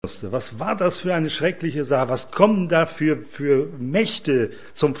Was war das für eine schreckliche Sache? Was kommen da für Mächte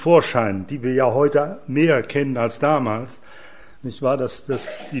zum Vorschein, die wir ja heute mehr kennen als damals? Nicht wahr, dass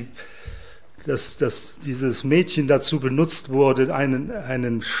dieses Mädchen dazu benutzt wurde,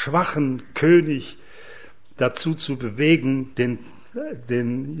 einen schwachen König dazu zu bewegen,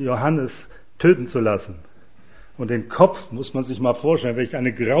 den Johannes töten zu lassen. Und den Kopf, muss man sich mal vorstellen, welch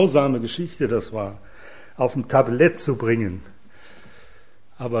eine grausame Geschichte das war, auf ein Tablett zu bringen.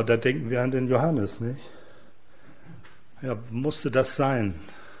 Aber da denken wir an den Johannes, nicht? Ja, musste das sein?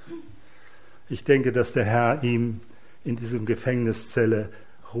 Ich denke, dass der Herr ihm in diesem Gefängniszelle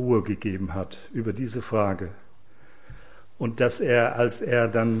Ruhe gegeben hat über diese Frage. Und dass er, als er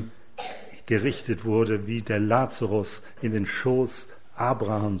dann gerichtet wurde, wie der Lazarus in den Schoß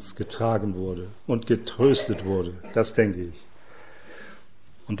Abrahams getragen wurde und getröstet wurde. Das denke ich.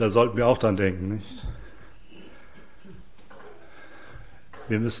 Und da sollten wir auch dran denken, nicht?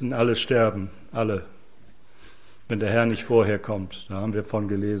 Wir müssen alle sterben, alle. Wenn der Herr nicht vorher kommt, da haben wir von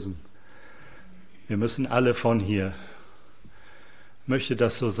gelesen. Wir müssen alle von hier. Möchte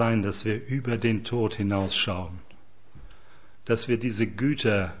das so sein, dass wir über den Tod hinausschauen, dass wir diese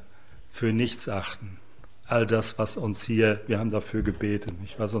Güter für nichts achten. All das, was uns hier, wir haben dafür gebetet,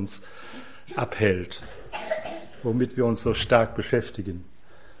 nicht, was uns abhält, womit wir uns so stark beschäftigen,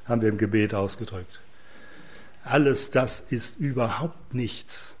 haben wir im Gebet ausgedrückt. Alles das ist überhaupt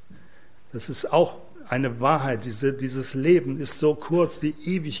nichts. Das ist auch eine Wahrheit. Dieses Leben ist so kurz, die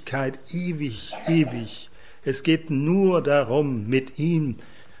Ewigkeit, ewig, ewig. Es geht nur darum, mit ihm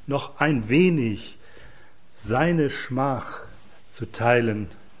noch ein wenig seine Schmach zu teilen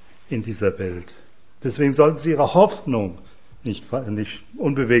in dieser Welt. Deswegen sollten Sie Ihre Hoffnung nicht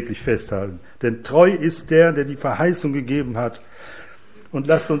unbeweglich festhalten. Denn treu ist der die Verheißung gegeben hat. Und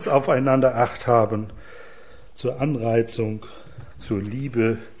lasst uns aufeinander Acht haben, zur Anreizung, zur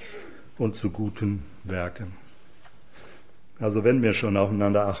Liebe und zu guten Werken. Also wenn wir schon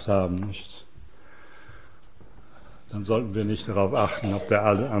aufeinander Acht haben, nicht, dann sollten wir nicht darauf achten, ob der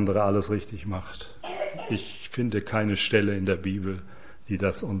andere alles richtig macht. Ich finde keine Stelle in der Bibel, die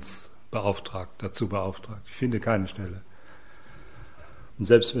das uns dazu beauftragt. Ich finde keine Stelle. Und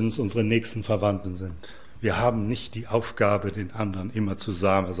selbst wenn es unsere nächsten Verwandten sind, wir haben nicht die Aufgabe, den anderen immer zu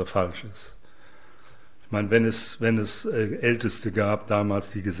sagen, was er falsch ist. Ich meine, wenn es Älteste gab, damals,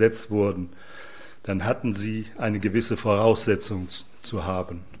 die gesetzt wurden, dann hatten sie eine gewisse Voraussetzung zu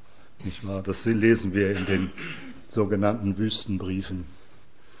haben. Nicht wahr? Das lesen wir in den sogenannten Wüstenbriefen.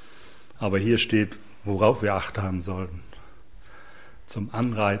 Aber hier steht, worauf wir Acht haben sollten. Zum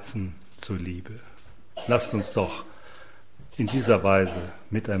Anreizen zur Liebe. Lasst uns doch in dieser Weise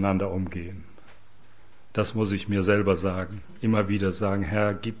miteinander umgehen. Das muss ich mir selber sagen, immer wieder sagen,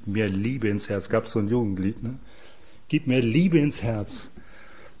 Herr, gib mir Liebe ins Herz. Gab es so ein Jugendlied, ne? Gib mir Liebe ins Herz,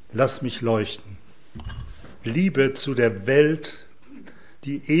 lass mich leuchten. Liebe zu der Welt,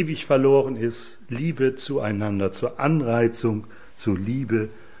 die ewig verloren ist, Liebe zueinander, zur Anreizung, zur Liebe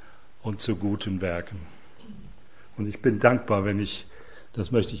und zu guten Werken. Und ich bin dankbar, ich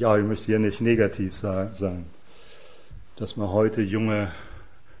möchte hier nicht negativ sein, dass man heute junge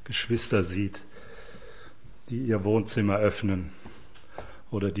Geschwister sieht, die ihr Wohnzimmer öffnen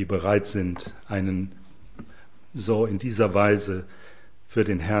oder die bereit sind, so in dieser Weise für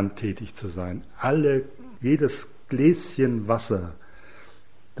den Herrn tätig zu sein. Jedes Gläschen Wasser,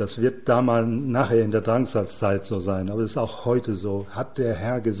 das wird da mal nachher in der Drangsalzzeit so sein, aber es ist auch heute so, hat der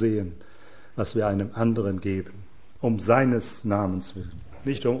Herr gesehen, was wir einem anderen geben, um seines Namens willen.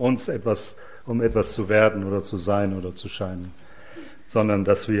 Nicht um etwas zu werden oder zu sein oder zu scheinen, sondern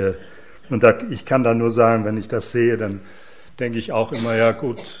dass wir. Und ich kann da nur sagen, wenn ich das sehe, dann denke ich auch immer, ja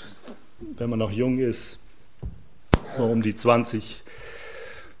gut, wenn man noch jung ist, so um die 20,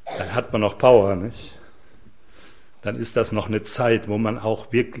 dann hat man noch Power, nicht? Dann ist das noch eine Zeit, wo man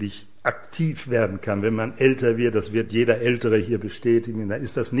auch wirklich aktiv werden kann. Wenn man älter wird, das wird jeder Ältere hier bestätigen, dann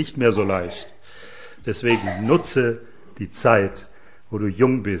ist das nicht mehr so leicht. Deswegen nutze die Zeit, wo du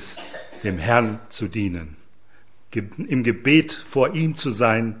jung bist, dem Herrn zu dienen. Im Gebet vor ihm zu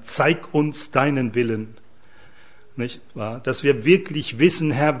sein, zeig uns deinen Willen, nicht wahr? Dass wir wirklich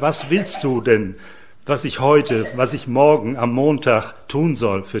wissen, Herr, was willst du denn, was ich morgen am Montag tun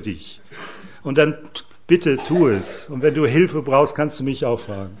soll für dich? Und dann bitte tu es. Und wenn du Hilfe brauchst, kannst du mich auch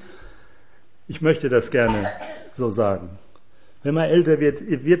fragen. Ich möchte das gerne so sagen. Wenn man älter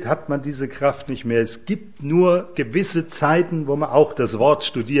wird, hat man diese Kraft nicht mehr. Es gibt nur gewisse Zeiten, wo man auch das Wort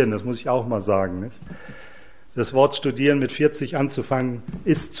studieren, das muss ich auch mal sagen, nicht? Das Wort studieren mit 40 anzufangen,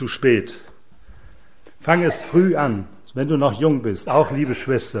 ist zu spät. Fang es früh an, wenn du noch jung bist, auch liebe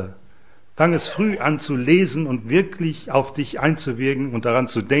Schwester. Fang es früh an zu lesen und wirklich auf dich einzuwirken und daran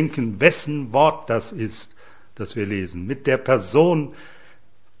zu denken, wessen Wort das ist, das wir lesen. Mit der Person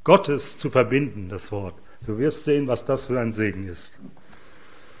Gottes zu verbinden, das Wort. Du wirst sehen, was das für ein Segen ist.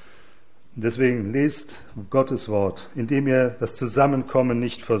 Deswegen lest Gottes Wort, indem ihr das Zusammenkommen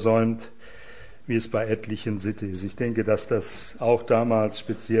nicht versäumt, wie es bei etlichen Sitte ist. Ich denke, dass das auch damals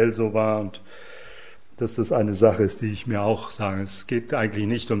speziell so war und dass das eine Sache ist, die ich mir auch sage. Es geht eigentlich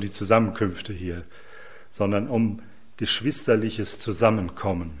nicht um die Zusammenkünfte hier, sondern um geschwisterliches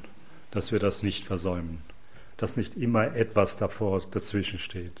Zusammenkommen, dass wir das nicht versäumen, dass nicht immer etwas davor dazwischen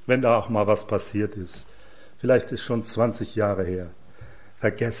steht. Wenn da auch mal was passiert ist, vielleicht ist schon 20 Jahre her,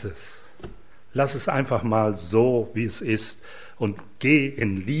 vergess es. Lass es einfach mal so, wie es ist und geh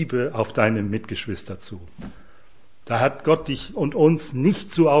in Liebe auf deine Mitgeschwister zu. Da hat Gott dich und uns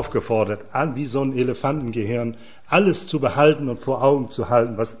nicht zu aufgefordert, wie so ein Elefantengehirn, alles zu behalten und vor Augen zu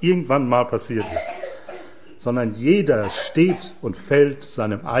halten, was irgendwann mal passiert ist. Sondern jeder steht und fällt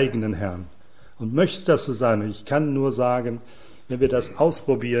seinem eigenen Herrn und möchte das so sein. Und ich kann nur sagen, wenn wir das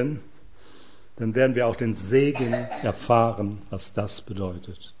ausprobieren, dann werden wir auch den Segen erfahren, was das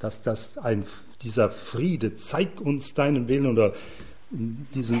bedeutet. Dass dieser Friede, zeig uns deinen Willen, oder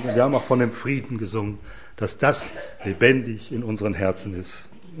wir haben auch von dem Frieden gesungen, dass das lebendig in unseren Herzen ist.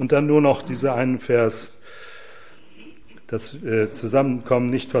 Und dann nur noch dieser einen Vers, das Zusammenkommen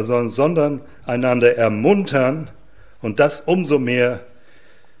nicht versäumen, sondern einander ermuntern, und das umso mehr,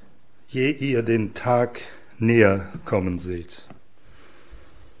 je ihr den Tag näher kommen seht.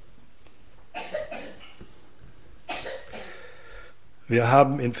 Wir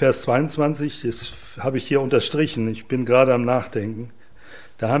haben in Vers 22, das habe ich hier unterstrichen, ich bin gerade am Nachdenken,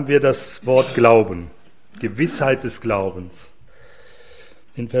 da haben wir das Wort Glauben, Gewissheit des Glaubens.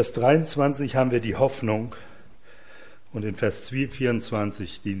 In Vers 23 haben wir die Hoffnung und in Vers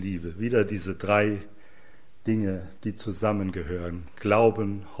 24 die Liebe. Wieder diese drei Dinge, die zusammengehören.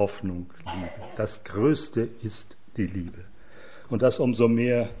 Glauben, Hoffnung, Liebe. Das Größte ist die Liebe. Und das umso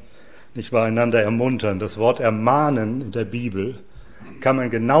mehr, nicht wahr, einander ermuntern. Das Wort ermahnen in der Bibel kann man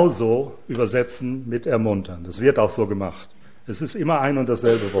genauso übersetzen mit ermuntern. Das wird auch so gemacht. Es ist immer ein und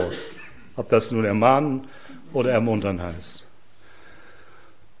dasselbe Wort, ob das nun ermahnen oder ermuntern heißt.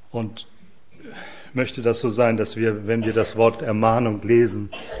 Und möchte das so sein, dass wir, wenn wir das Wort Ermahnung lesen,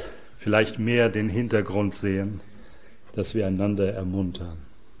 vielleicht mehr den Hintergrund sehen, dass wir einander ermuntern,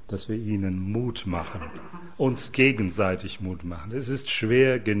 dass wir ihnen Mut machen, uns gegenseitig Mut machen. Es ist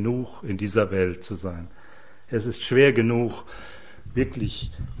schwer genug, in dieser Welt zu sein. Es ist schwer genug,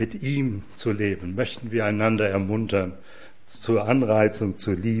 wirklich mit ihm zu leben. Möchten wir einander ermuntern zur Anreizung,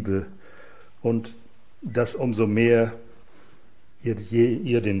 zur Liebe, und das umso mehr, je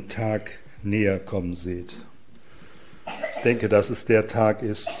ihr den Tag näher kommen seht. Ich denke, dass es der Tag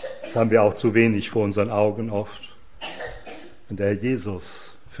ist, das haben wir auch zu wenig vor unseren Augen oft, wenn der Herr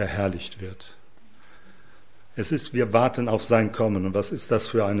Jesus verherrlicht wird. Es ist, wir warten auf sein Kommen. Und was ist das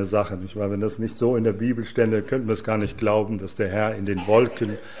für eine Sache, nicht wahr? Wenn das nicht so in der Bibel stände, könnten wir es gar nicht glauben, dass der Herr in den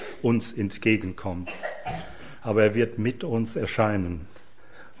Wolken uns entgegenkommt. Aber er wird mit uns erscheinen.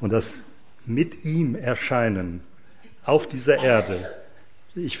 Und das mit ihm erscheinen auf dieser Erde,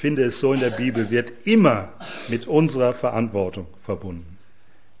 ich finde es so in der Bibel, wird immer mit unserer Verantwortung verbunden.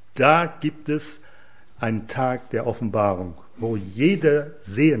 Da gibt es einen Tag der Offenbarung, wo jeder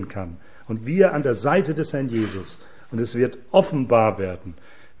sehen kann. Und wir an der Seite des Herrn Jesus. Und es wird offenbar werden,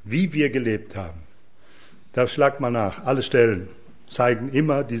 wie wir gelebt haben. Da schlagt mal nach. Alle Stellen zeigen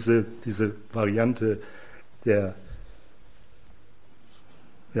immer diese Variante der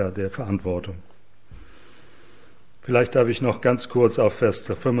Verantwortung. Vielleicht darf ich noch ganz kurz auf Vers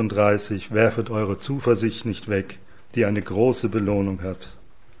 35, werfet eure Zuversicht nicht weg, die eine große Belohnung hat.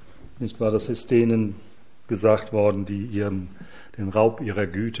 Nicht wahr, das ist denen gesagt worden, die den Raub ihrer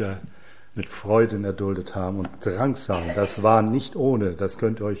Güter mit Freuden erduldet haben und Drangsal. Das war nicht ohne, das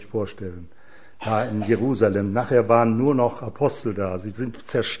könnt ihr euch vorstellen. Da in Jerusalem, nachher waren nur noch Apostel da. Sie sind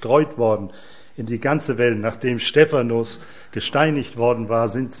zerstreut worden in die ganze Welt. Nachdem Stephanus gesteinigt worden war,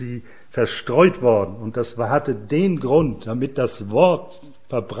 sind sie verstreut worden. Und das hatte den Grund, damit das Wort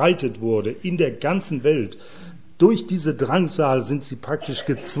verbreitet wurde in der ganzen Welt. Durch diese Drangsal sind sie praktisch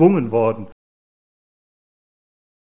gezwungen worden,